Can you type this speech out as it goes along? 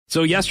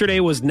So yesterday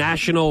was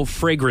National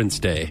Fragrance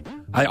Day.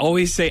 I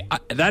always say,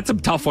 that's a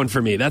tough one for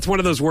me. That's one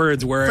of those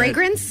words where...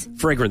 Fragrance. You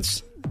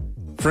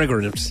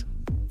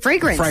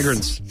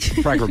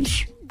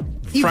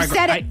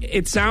said it.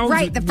 It sounds...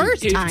 Right, the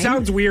first time. It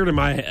sounds weird in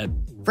my head.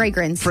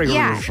 Fragrance.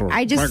 Yeah,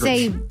 I just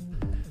say...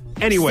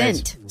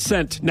 Anyways,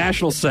 scent.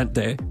 National Scent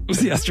Day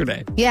was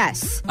yesterday.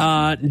 Yes.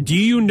 Do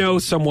you know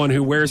someone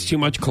who wears too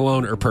much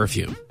cologne or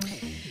perfume?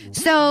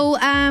 So,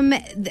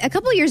 a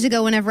couple years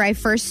ago, whenever I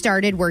first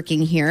started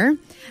working here,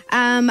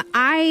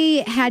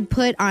 I had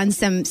put on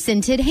some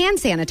scented hand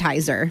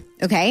sanitizer.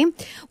 Okay.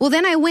 Well,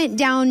 then I went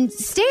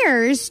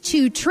downstairs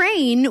to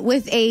train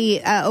with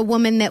a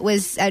woman that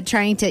was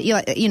trying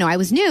to, I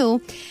was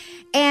new,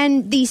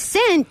 and the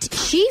scent,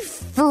 she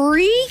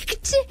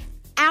freaked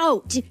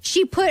out.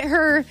 She put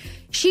her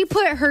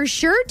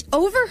shirt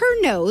over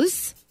her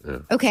nose. Yeah.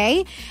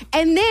 Okay,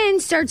 and then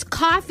starts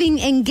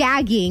coughing and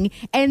gagging,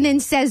 and then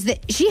says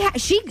that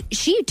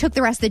she took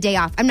the rest of the day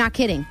off. I'm not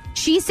kidding.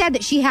 She said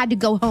that she had to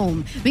go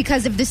home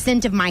because of the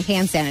scent of my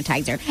hand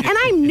sanitizer. And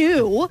I'm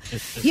new,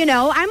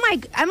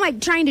 I'm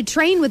like trying to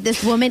train with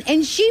this woman,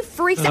 and she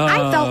freaks out.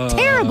 I felt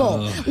terrible.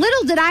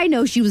 Little did I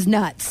know she was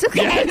nuts.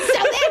 Okay, yeah.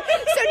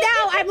 So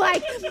now I'm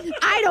like,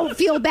 I don't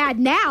feel bad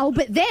now,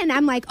 but then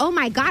I'm like, oh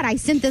my God, I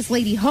sent this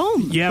lady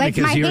home. Yeah, like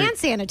because my hand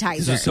sanitizer.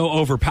 This is so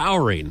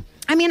overpowering.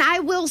 I mean, I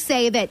will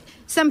say that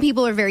some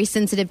people are very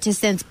sensitive to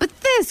scents, but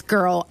this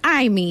girl,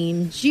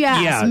 just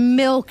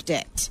milked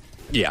it.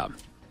 Yeah.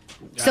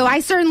 So I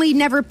certainly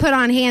never put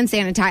on hand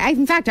sanitizer.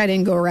 In fact, I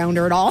didn't go around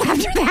her at all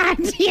after that.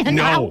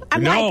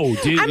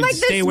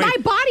 My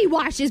body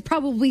wash is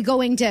probably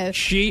going to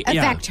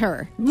affect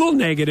her. A little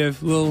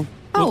negative, little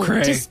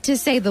cray. Just to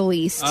say the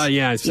least. But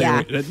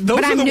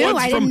I'm new.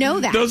 I didn't know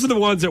that. Those are the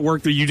ones at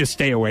work that you just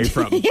stay away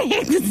from.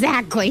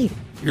 Exactly.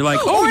 You're like,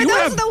 those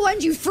are the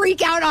ones you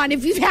freak out on.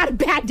 If you've had a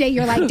bad day,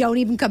 you're like, don't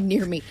even come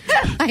near me.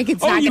 Like,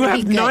 it's not you gonna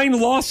have be good. 9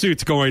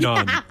 lawsuits going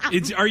on.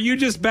 Are you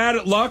just bad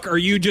at luck, or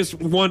you just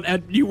want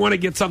to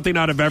get something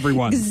out of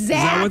everyone? Exactly.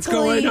 Is that what's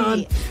going on?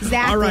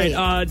 Exactly.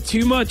 All right.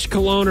 Too much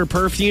cologne or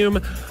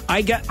perfume.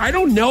 I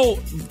don't know.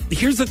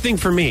 Here's the thing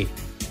for me.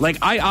 Like,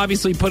 I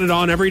obviously put it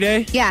on every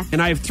day. Yeah. And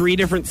I have 3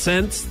 different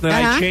scents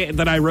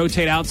that I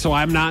rotate out so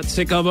I'm not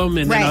sick of them.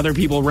 And then other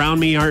people around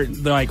me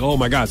they're like, oh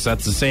my gosh,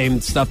 that's the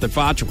same stuff that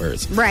Foch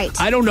wears. Right.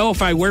 I don't know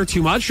if I wear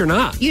too much or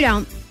not. You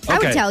don't. Okay. I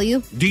would tell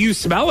you. Do you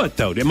smell it,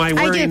 though? Am I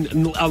wearing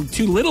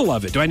too little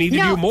of it? Do I need to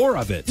do more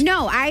of it?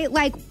 No,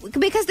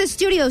 because the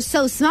studio is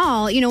so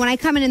small, when I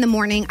come in the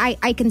morning,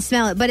 I can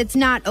smell it, but it's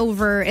not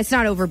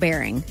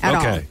overbearing at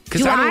all. Okay.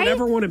 Because I don't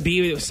ever want to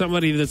be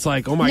somebody that's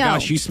like, oh my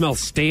gosh, you smell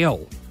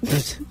stale.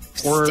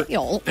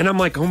 Stale. And I'm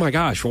like, oh my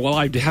gosh, well,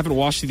 I haven't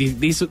washed these.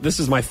 This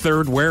is my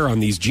 3rd wear on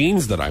these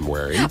jeans that I'm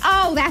wearing.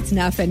 Oh, that's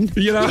nothing.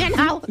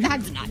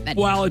 That's nothing.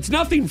 Well, it's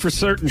nothing for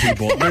certain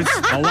people. There's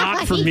a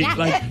lot for me.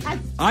 Like,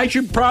 I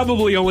should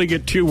probably only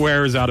get 2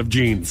 wears out of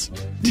jeans.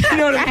 You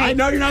know what I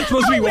know you're not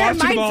supposed to be washing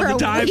them all the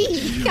time.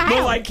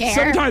 But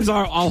sometimes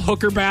I'll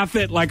hooker bath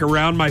it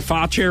around my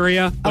Foch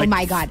area. Oh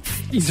my God.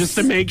 Just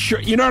to make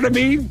sure, you know what I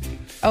mean?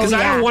 Because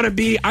I don't want to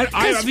be.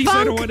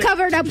 Funk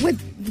covered up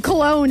with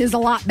cologne is a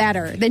lot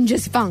better than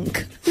just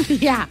funk.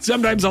 Yeah.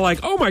 Sometimes I'm like,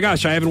 oh my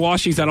gosh, I haven't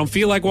washed these. I don't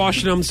feel like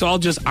washing them, so I'll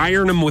just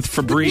iron them with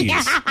Febreze.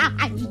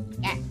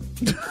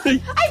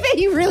 I bet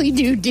you really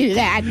do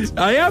that.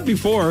 I have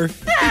before.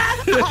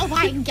 Oh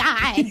my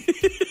God.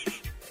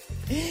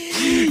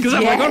 Because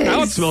I'm like, oh,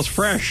 now it smells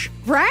fresh.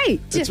 Right.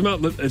 It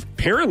smells,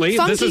 apparently.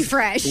 Funky this is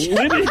fresh.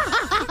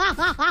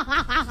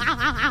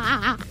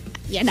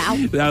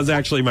 That was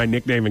actually my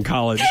nickname in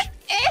college.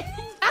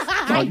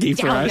 Funky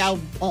fresh. No,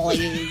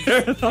 please.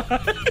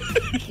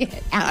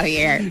 Get out of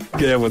here.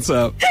 Yeah, what's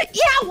up?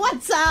 Yeah,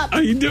 what's up? How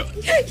you doing?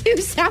 You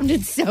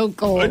sounded so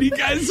cool. What do you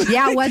guys?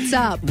 Yeah, what's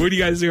up? What are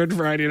you guys doing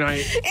Friday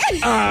night?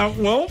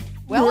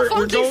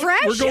 Funky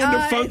Fresh. We're going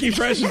to Funky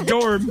Fresh's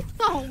dorm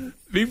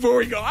before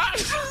we go out.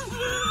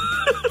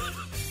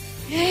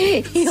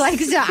 He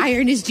likes to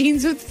iron his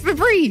jeans with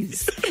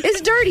Febreze.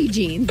 His dirty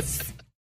jeans.